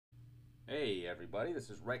Hey everybody, this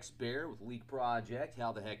is Rex Bear with Leakproject.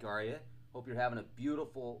 How the heck are you? Hope you're having a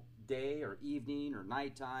beautiful day or evening or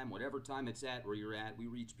nighttime, whatever time it's at where you're at. We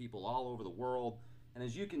reach people all over the world. And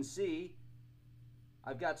as you can see,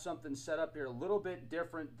 I've got something set up here a little bit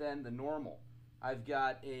different than the normal. I've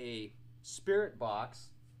got a spirit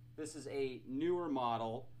box. This is a newer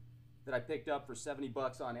model that I picked up for 70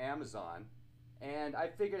 bucks on Amazon. And I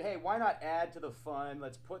figured, hey, why not add to the fun?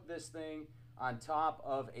 Let's put this thing on top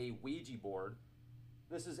of a Ouija board.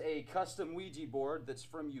 This is a custom Ouija board that's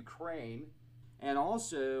from Ukraine. And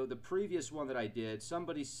also, the previous one that I did,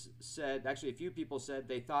 somebody said, actually a few people said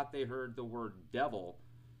they thought they heard the word devil.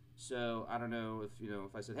 So I don't know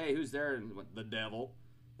if I said, hey, who's there? And went, the devil.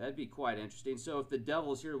 That'd be quite interesting. So if the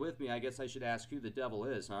devil's here with me, I guess I should ask who the devil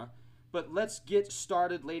is, huh? But let's get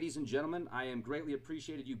started, ladies and gentlemen. I am greatly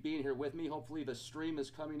appreciated you being here with me. Hopefully the stream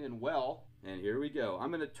is coming in well. And here we go. I'm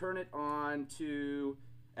going to turn it on to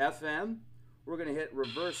FM. We're going to hit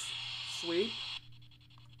reverse sweep.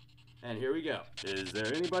 And here we go. Is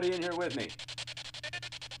there anybody in here with me?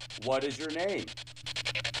 What is your name?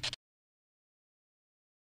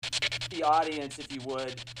 The audience, if you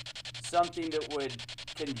would, something that would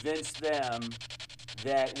convince them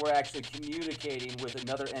that we're actually communicating with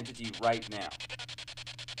another entity right now.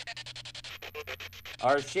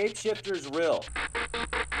 Are shapeshifters real?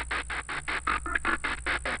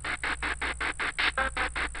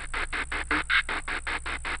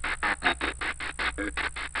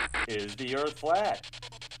 Is the earth flat?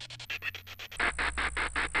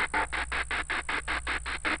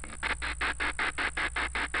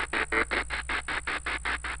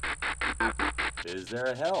 Is there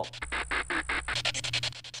a hell?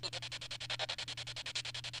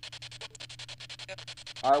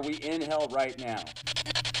 Are we in hell right now?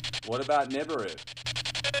 What about Nibiru?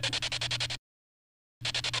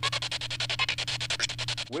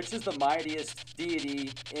 Which is the mightiest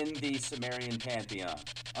deity in the Sumerian pantheon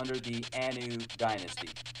under the Anu dynasty?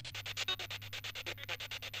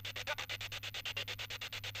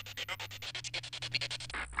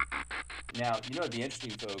 Now, you know, it'd be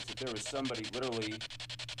interesting, folks, if there was somebody literally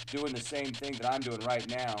doing the same thing that I'm doing right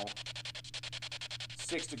now,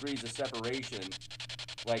 6 degrees of separation,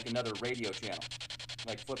 like another radio channel,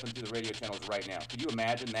 like flipping through the radio channels right now. Could you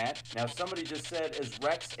imagine that? Now, somebody just said, is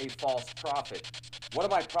Rex a false prophet? What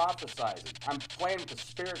am I prophesizing? I'm playing with a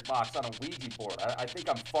spirit box on a Ouija board. I think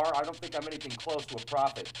I'm far, I don't think I'm anything close to a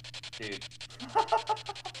prophet, dude.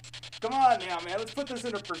 Come on now, man, let's put this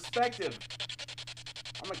into perspective.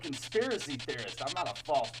 I'm a conspiracy theorist. I'm not a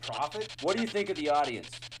false prophet. What do you think of the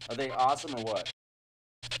audience? Are they awesome or what?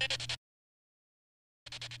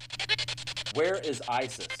 Where is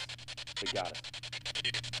ISIS? They got it.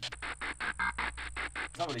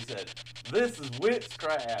 Somebody said, this is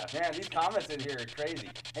witchcraft. Man, these comments in here are crazy.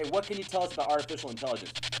 Hey, what can you tell us about artificial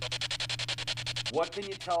intelligence? What can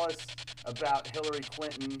you tell us about Hillary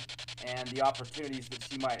Clinton and the opportunities that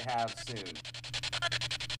she might have soon?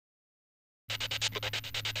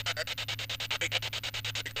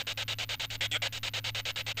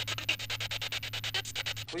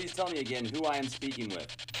 Please tell me again who I am speaking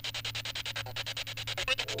with.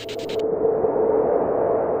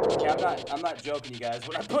 Yeah, I'm not joking, you guys.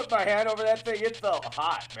 When I put my hand over that thing, it felt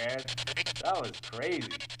hot, man. That was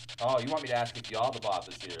crazy. Oh, you want me to ask if y'all the Bob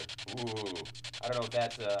is here? Ooh, I don't know if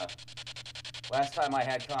that's, last time I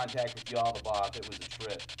had contact with y'all the Bob, it was a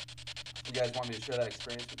trip. You guys want me to share that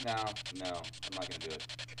experience? No, I'm not gonna do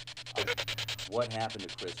it. What happened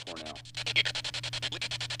to Chris Cornell?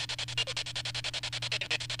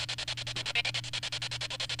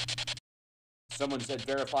 Someone said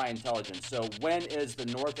verify intelligence. So when is the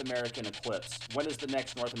North American eclipse? When is the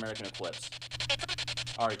next North American eclipse?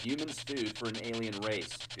 Are humans food for an alien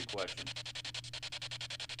race? Good question.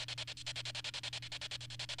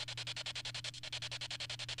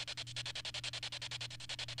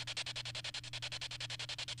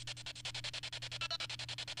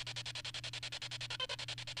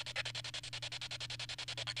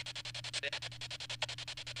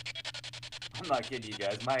 I'm not kidding you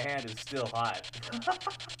guys. My hand is still hot.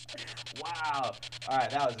 Wow. All right,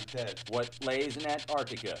 that was a 10. What lays in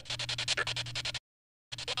Antarctica?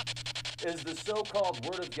 Is the so-called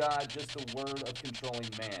word of God just a word of controlling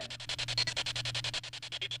man?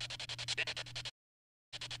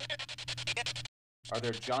 Are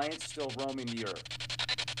there giants still roaming the earth?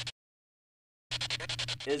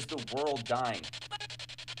 Is the world dying?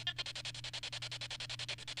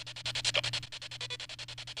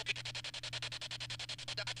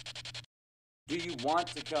 Do you want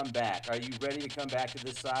to come back? Are you ready to come back to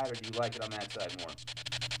this side, or do you like it on that side more?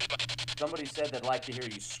 Somebody said they'd like to hear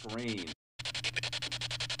you scream.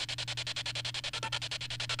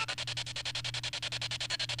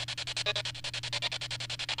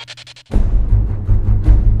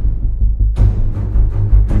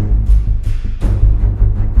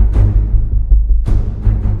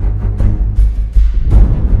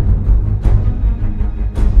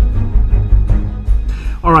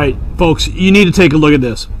 All right, folks, you need to take a look at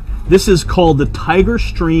this. This is called the Tiger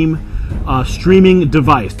Stream streaming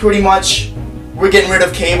device. Pretty much, we're getting rid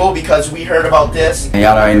of cable because we heard about this. And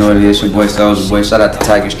y'all already know what it is. Your boy Soulja Boy. Shout out to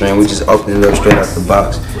Tiger Stream. We just opened it up straight out the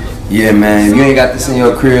box. Yeah, man. If you ain't got this in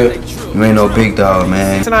your crib, you ain't no big dog,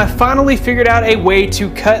 man. And I finally figured out a way to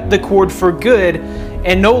cut the cord for good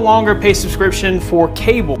and no longer pay subscription for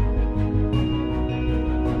cable.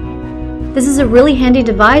 This is a really handy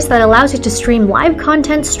device that allows you to stream live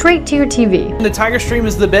content straight to your TV. The Tiger Stream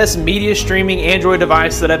is the best media streaming Android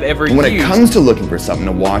device that I've ever used. When it comes to looking for something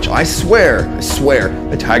to watch, I swear,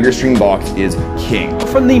 the Tiger Stream box is king.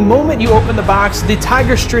 From the moment you open the box, the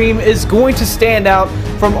Tiger Stream is going to stand out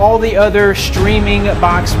from all the other streaming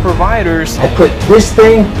box providers. I put this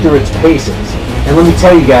thing through its paces, and let me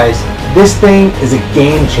tell you guys, this thing is a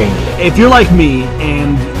game changer. If you're like me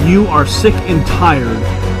and you are sick and tired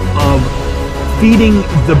of feeding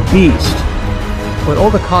the beast, with all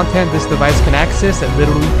the content this device can access, it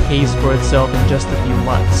literally pays for itself in just a few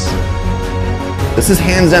months. This is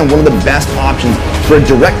hands down one of the best options for a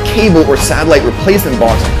direct cable or satellite replacement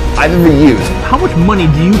box I've ever used. how much money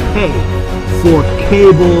do you pay for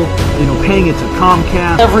cable, paying it to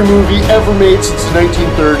Comcast? Every movie ever made since the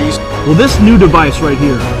 1930s. Well, this new device right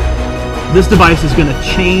here, this device is going to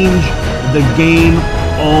change the game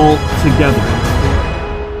altogether.